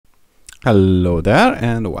Hello there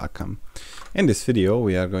and welcome. In this video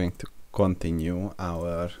we are going to continue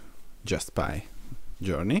our JustPy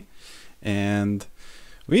journey, and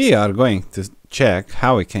we are going to check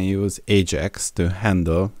how we can use Ajax to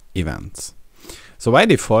handle events. So by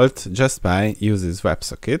default, JustPy uses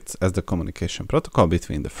WebSockets as the communication protocol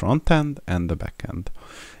between the front end and the back end.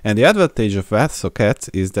 And the advantage of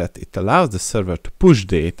WebSockets is that it allows the server to push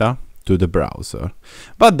data to the browser.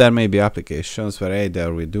 But there may be applications where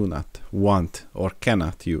either we do not want or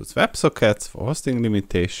cannot use WebSockets for hosting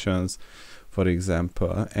limitations, for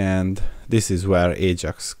example, and this is where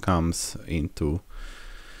Ajax comes into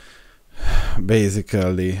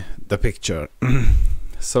basically the picture.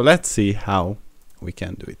 So let's see how we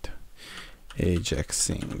can do it.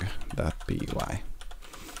 Ajaxing.py.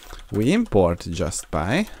 We import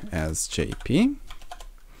JustPy as JP,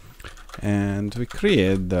 and we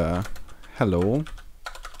create the hello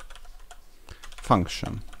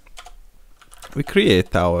function. We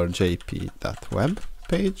create our jp.web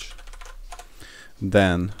page.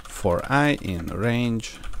 Then for I in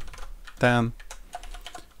range 10,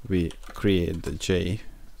 we create the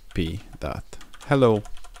jp.hello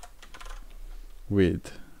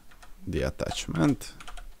with the attachment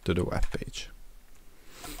to the web page,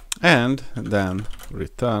 and then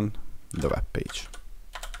return the web page.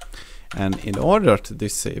 And in order to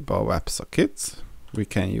disable WebSockets, we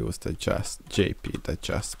can use the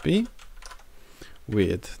jp.justp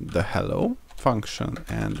with the hello function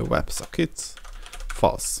and the WebSockets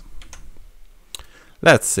false.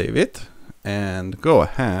 Let's save it and go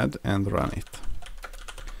ahead and run it.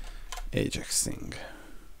 Ajaxing.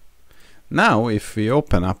 Now if we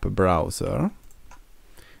open up a browser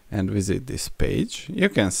and visit this page, you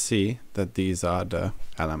can see that these are the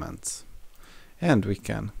elements, and we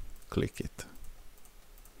can click it.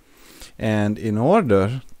 And in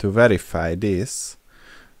order to verify this,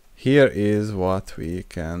 here is what we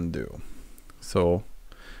can do. So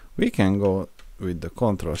we can go with the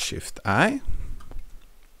Ctrl+Shift+I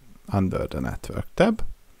under the network tab,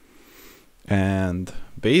 and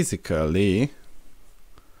basically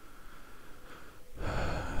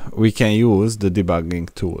we can use the debugging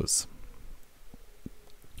tools.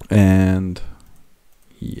 And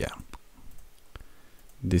yeah,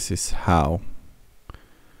 this is how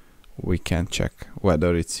we can check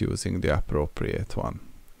whether it's using the appropriate one.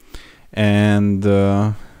 And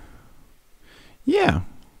yeah,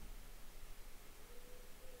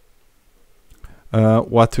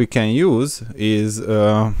 what we can use is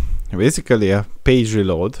basically a page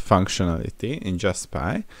reload functionality in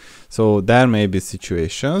JustPy. So there may be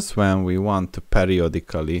situations when we want to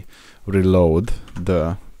periodically reload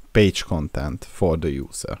the page content for the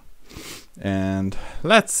user. And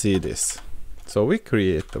let's see this. So we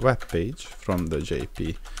create the web page from the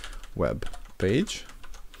JP web page,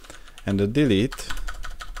 and the delete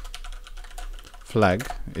flag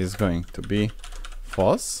is going to be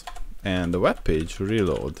false, and the web page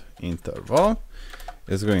reload interval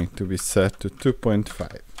is going to be set to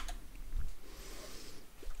 2.5.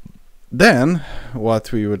 Then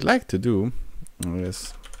what we would like to do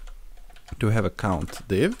is to have a count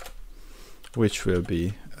div, which will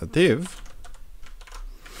be a div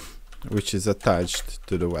which is attached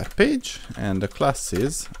to the web page, and the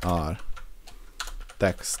classes are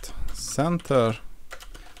text center,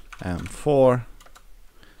 m4,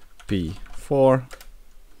 p4,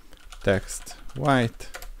 text white,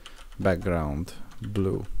 background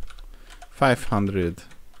blue 500,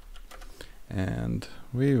 and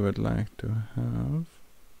we would like to have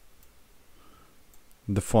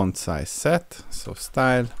the font size set, so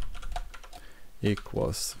style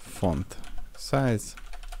equals font size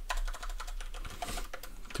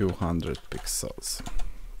 200 pixels.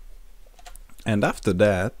 And after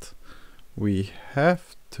that we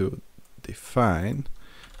have to define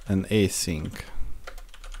an async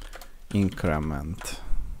increment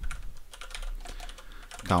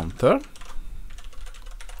counter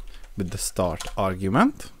with the start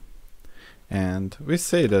argument, and we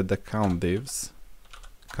say that the count divs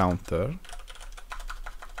counter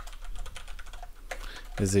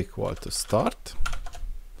is equal to start,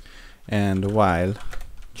 and while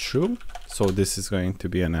true, so this is going to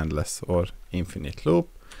be an endless or infinite loop,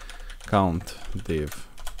 count div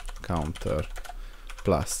counter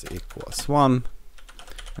plus equals 1,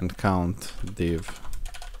 and count div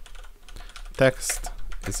text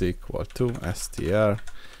is equal to str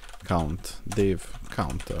count div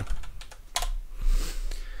counter,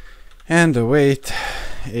 and await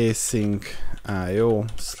async IO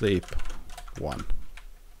sleep 1.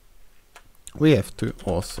 We have to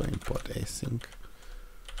also import async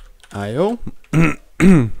IO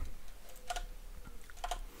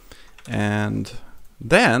and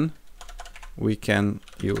then we can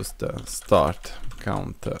use the start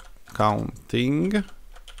counting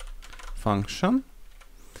function,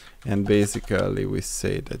 and basically we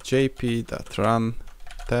say that jp.run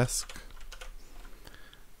task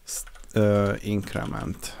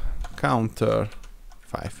increment counter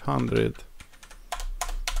 500,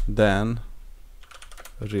 then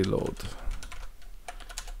reload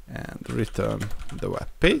and return the web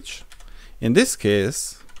page. In this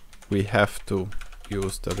case, we have to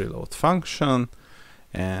use the reload function,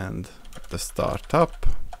 and the startup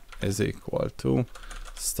is equal to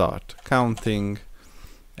start counting,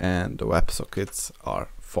 and the WebSockets are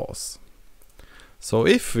false. So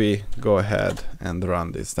if we go ahead and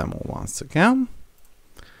run this demo once again,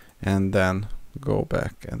 and then go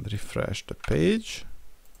back and refresh the page,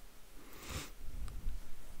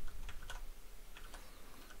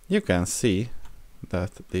 you can see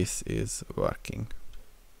that this is working.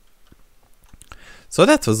 So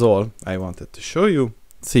that was all I wanted to show you.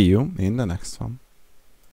 See you in the next one.